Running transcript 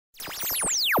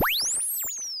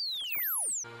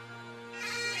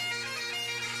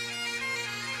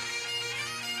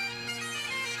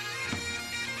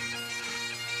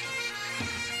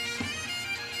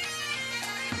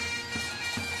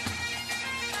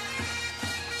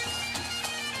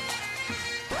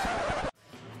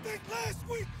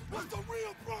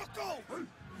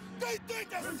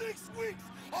weeks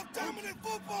of dominant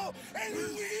football and who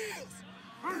he is.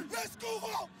 Let's go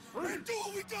out and do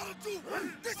what we gotta do.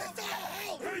 This is our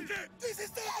house. This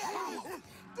is our house.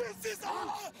 This is our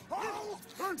house.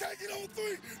 Take it on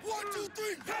 3. 1, 2,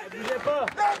 3.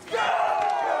 Let's go!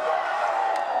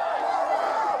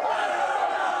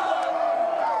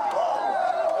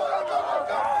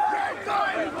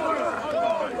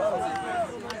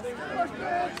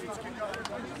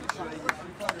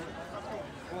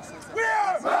 We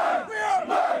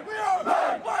are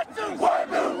 1, 2, 1,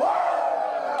 2.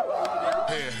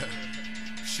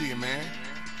 Yeah, shit, man.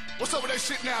 What's up with that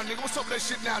shit now, nigga? What's up with that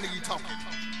shit now, nigga? You talking?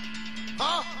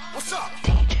 Huh? What's up?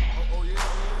 Oh yeah.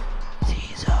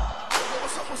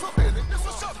 What's up there, nigga?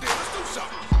 What's up there? Let's do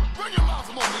something. Bring your mouth,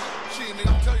 come on, nigga. Shit,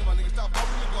 nigga, I'm telling you, my nigga, stop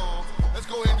bumping your gums. Let's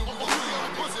go ahead and do what we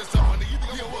doing. What's this stuff, my nigga? You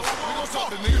think we gonna talk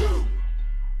to nigga?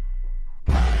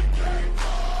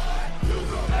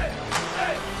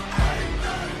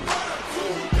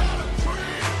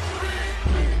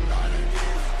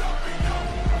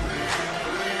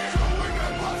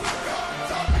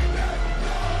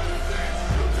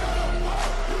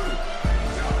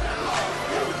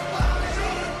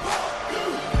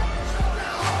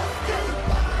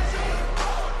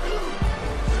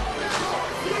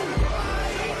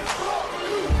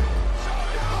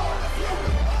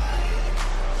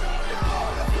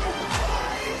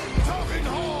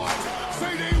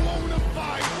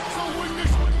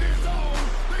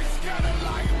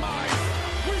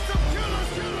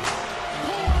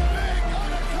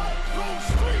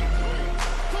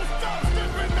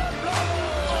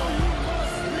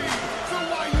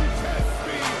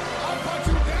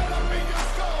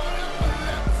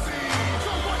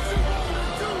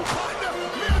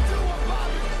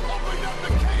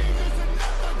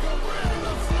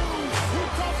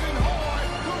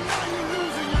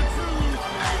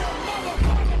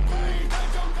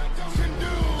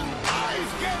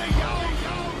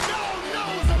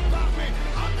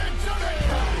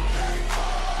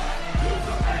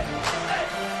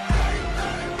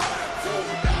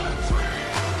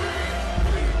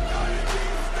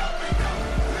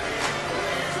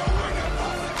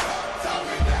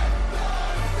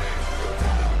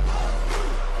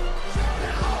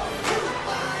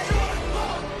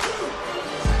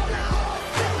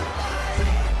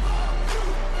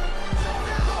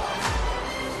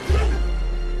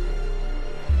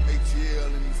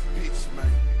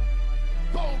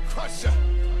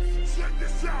 Check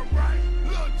this out, right?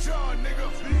 Lil Jon, nigga.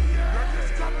 Yeah. Now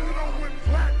this time we don't win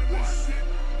platinum and shit.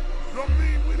 Don't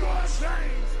mean we don't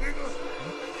change, nigga.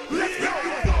 Let's go.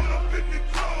 We all up in the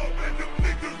club and the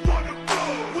niggas wanna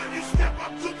blow. When you step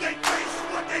up to their face,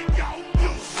 what they gon'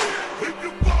 do? If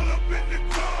you all up in the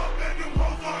club and them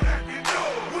hoes are acting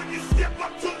low. When you step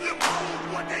up to them hoes,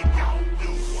 what they gon'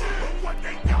 do? What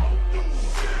they gon' do?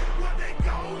 What they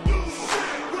gon' do?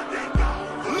 What they gon'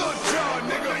 do? Lil Jon,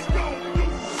 nigga.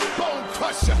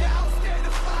 Crusher. Y'all scared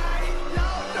to fight,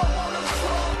 y'all don't wanna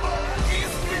trouble.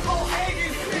 It's people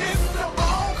hating, it's the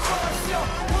bone crusher.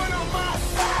 When I'm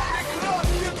outside the club,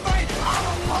 you think I'm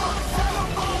a punk, tell a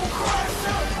bone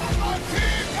crusher. A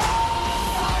team,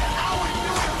 how we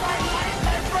do it like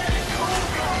that Freddy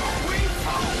Krueger. We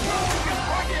told Krueger,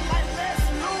 working like Les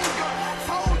Luger.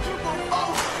 Told you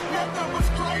before, nothing was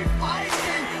straight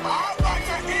fighting. All right,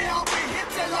 to hit, I'll be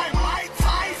hitting like Mike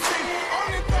Tyson.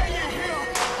 Only thing you hear,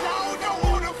 y'all don't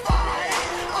wanna fight.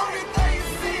 Only thing you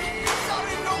see, y'all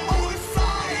didn't know who to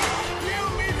side. Give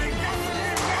me the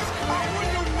gasoline mask, I will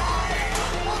unite.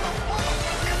 Motherfucker,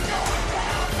 it's going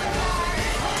down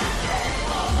tonight.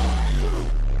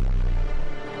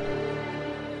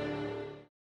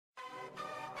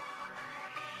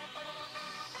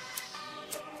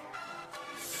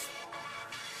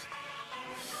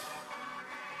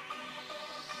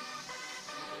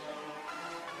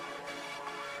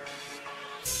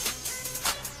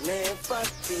 Man, fuck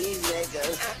these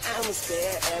niggas. I'ma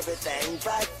spare everything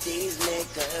but these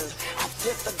niggas. I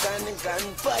flip the gun and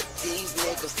gun, but these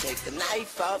niggas take the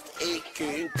knife off the AK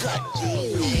and cut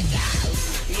these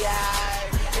niggas.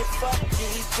 Yeah, and fuck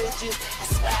these bitches. I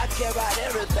swear I care about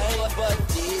everything but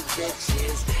these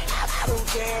bitches. I don't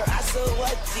care, I so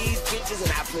what these bitches.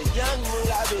 And I put young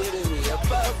moolah baby me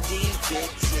above these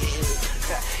bitches.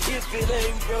 If it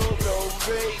ain't broke, don't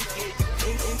break it.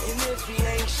 And if he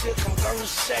ain't shook, I'm gon'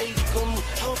 shake him.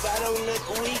 Hope I don't look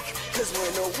weak, cause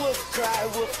when a wolf cry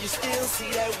wolf, you still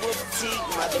see that wolf teeth,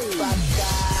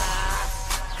 motherfucker.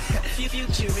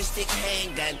 Futuristic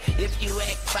handgun. If you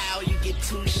act foul, you get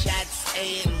 2 shots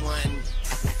and 1.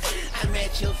 I'm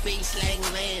at your face like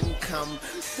Lancome.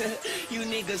 You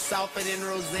niggas softer than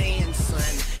Roseanne,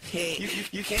 son. Hey,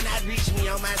 you cannot reach me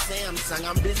on my Samsung.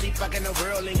 I'm busy fucking the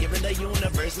world and giving the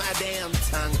universe my damn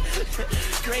tongue.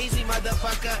 Crazy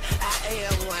motherfucker, I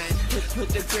am one. But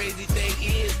the crazy thing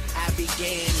is, I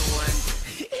began one.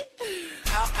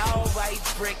 All white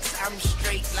bricks, I'm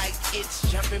straight like it's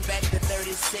jumping back to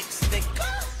 36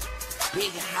 nigga.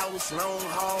 Big house, long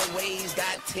hallways,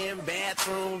 got 10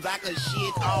 bathrooms, I can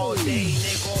shit all day,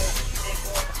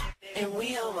 nigga. And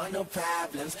we don't want no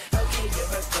problems. Okay, you're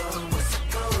a gun, what's it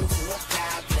going to a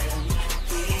problem?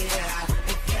 Yeah,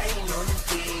 it came on the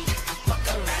beat. I fuck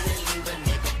around and leave a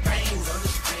nigga brains on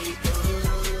the street.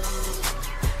 Ooh.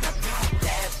 Now pop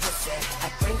that pussy,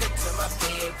 I bring it to my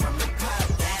bed from the pop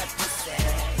that pussy.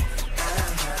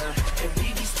 And we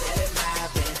be steady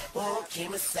mobbing. Won't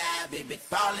keep aside, baby.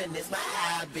 Falling is my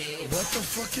hobby. What the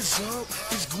fuck is up?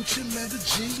 It's Gucci man the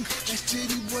G. It's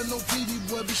titty boy, no PD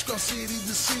boy, bitch gon' city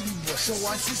the city boy. So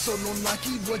icy, so no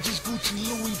Nike boy, just Gucci,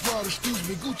 Louis Vuitton. Excuse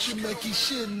me, Gucci man keep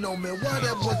shitting on me. Why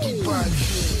that boy keep buying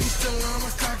shit? He's still on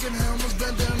a cock and hammers,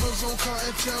 bandanas on car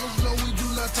and channels. No, we do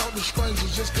not talk to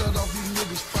strangers, just cut off these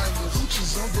niggas' fingers.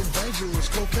 Gucci's something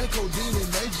dangerous, cocaine, codeine, and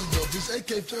major though. This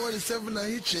AK-47, I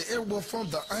hit you everywhere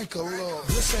from the ankle up.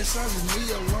 This ain't sizing me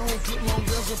alone, clip long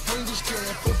as a Pringles can.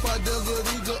 4-5 Desert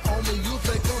Eagle on me, you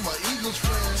think I'm an Eagles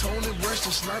fan. Tony Rush,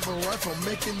 the sniper rifle,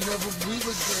 make it never breathe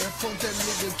again. Fuck that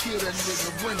nigga, kill that nigga,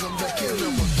 bring him back in never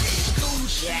again.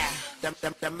 Yeah,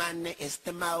 the money is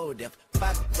the motive.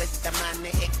 Fuck with the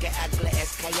money, it get ugly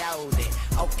as coyote.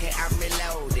 Okay, I'm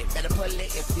reloaded, better pull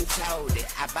it if you told it.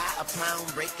 I buy a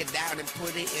pound, break it down and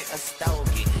put it in a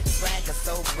stogie. Swagger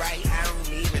so bright, I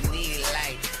don't even need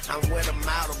light. I'm with a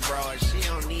model broad, she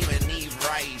don't even need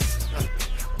rice.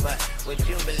 But would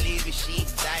you believe it, she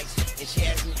dykes. And she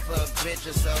asked me for a picture,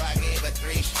 so I gave her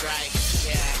 3 strikes.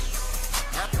 Yeah,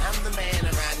 I'm the man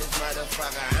around this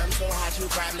motherfucker. I'm so hot you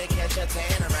probably catch a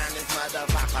tan around this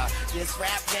motherfucker. This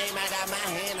rap game, I got my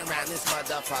hand around this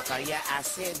motherfucker. Yeah, I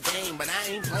said game, but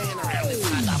I ain't playing around this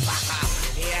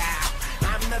motherfucker. Yeah,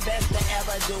 I'm the best to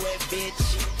ever do it,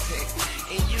 bitch.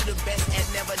 And you the best at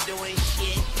never doing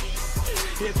shit.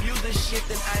 If you the shit,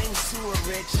 then I ain't sewer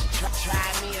rich. Try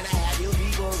me and I have you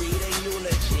people reading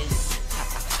eulogies.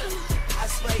 I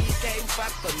swear you can't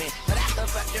fuck for me, but I can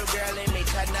fuck your girl and make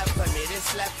her nut for me, then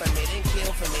slap for me, then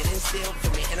kill for me, then steal for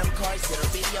me. And of course it'll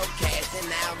be your cash, and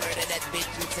I'll murder that bitch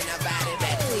and send her body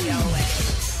back to your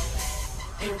ass.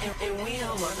 And we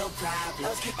don't want no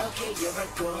problems. Okay, you're a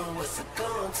goon, what's a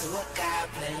goon to a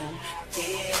goblin?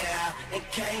 Yeah, it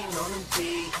came on the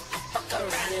beat. I fuck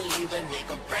around and leave a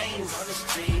nigga brains on the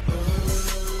street.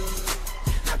 Ooh.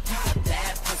 Now pop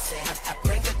that pussy, I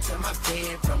bring it to my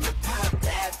bedroom and pop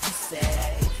that pussy.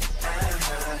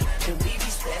 And we be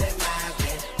steady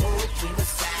mobbing. Ooh, keep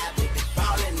aside, baby,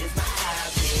 falling is my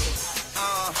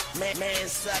hobby. Man,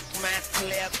 suck my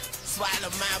clip.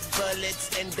 Swallow my bullets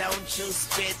and don't you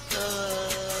spit.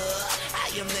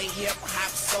 I am the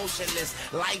hip-hop socialist.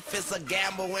 Life is a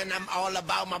gamble and I'm all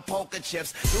about my poker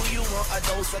chips. Do you want a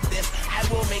dose of this? I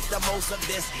will make the most of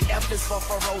this. F is for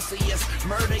ferocious.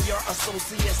 Murder your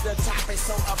associates. The topic's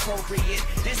so appropriate.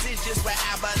 This is just where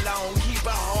I belong. Keep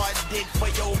a hard dick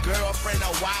for your girlfriend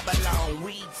or wobble on.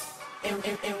 And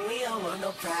we don't want no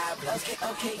problems.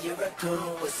 Okay, you're a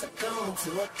goon, what's a goon to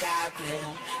a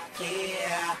goblin?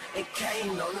 Yeah, it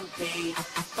came on the beat.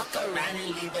 I fuck around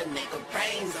and leave a nigga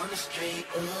brains on the street.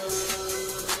 Ooh,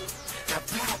 now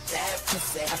pop that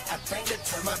pussy. I bring it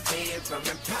to my bedroom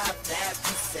and pop that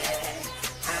pussy.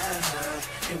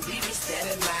 And we be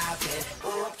steady mobbing.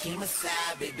 Ooh, keep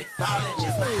aside, baby, falling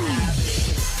is my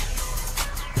hobby.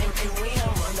 And we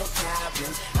don't want no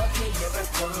problems. Okay, you're a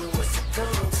goon, what's a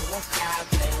goon to a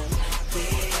goblin?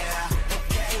 Yeah, it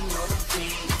came on the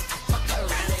beat. I fuck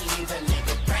around and leave a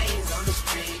nigga brains on the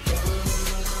street.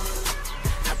 Ooh.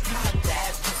 Now pop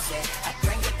that pussy, I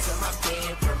bring it to my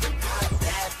bedroom and pop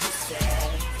that pussy.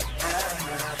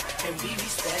 And we be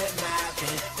steady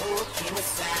mobbing. Ooh, keep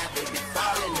aside, baby,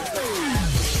 falling is my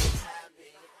hobby.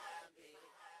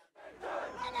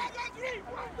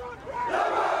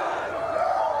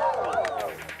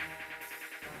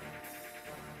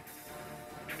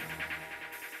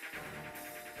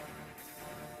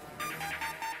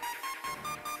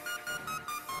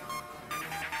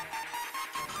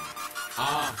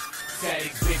 Tell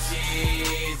these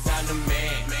bitches I'm the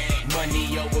man.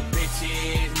 Money over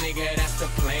bitches, nigga, that's the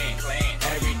plan.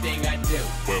 Everything I do,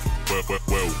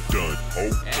 well done. Oh,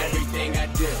 everything I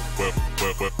do.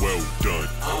 well done.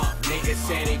 Niggas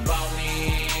say they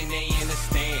ballin', they in the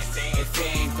stand. If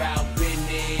it ain't about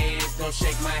business, don't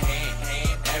shake my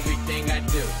hand. Everything I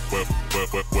do, well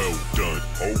done.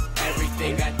 Oh,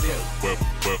 everything I do.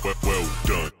 well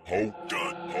done. Oh,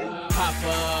 done. Oh. Pop for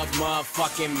a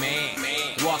motherfucking man.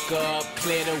 Walk up,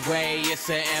 clear the way, it's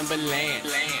an ambulance.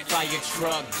 Fire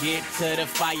truck, get to the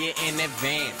fire in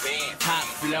advance. Hot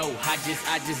flow,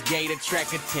 I just gave the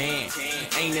track a 10.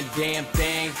 Ain't a damn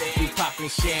thing, we poppin'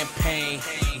 champagne.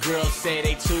 Girls say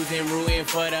they choosing, rooting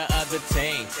for the other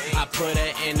team. I put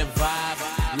her in the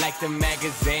vibe, like the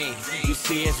magazine. You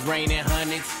see it's raining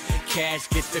hundreds, cash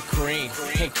get the cream,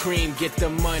 and cream get the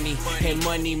money, and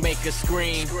money make a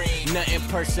scream. Nothing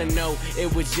personal,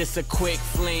 it was just a quick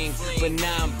fling. But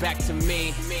now I'm back to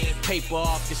me, paper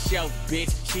off the shelf,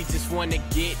 bitch. She just wanna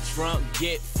get drunk,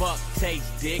 get fucked, taste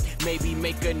dick, maybe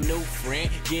make a new friend,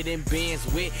 get in bands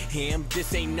with him.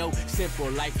 This ain't no simple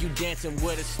life, you dancing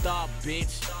with a star,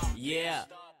 bitch. Yeah.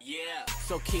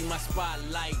 So keep my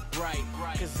spotlight bright,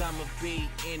 cause I'ma be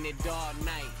in it all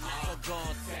night. So go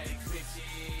on, take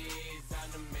bitches.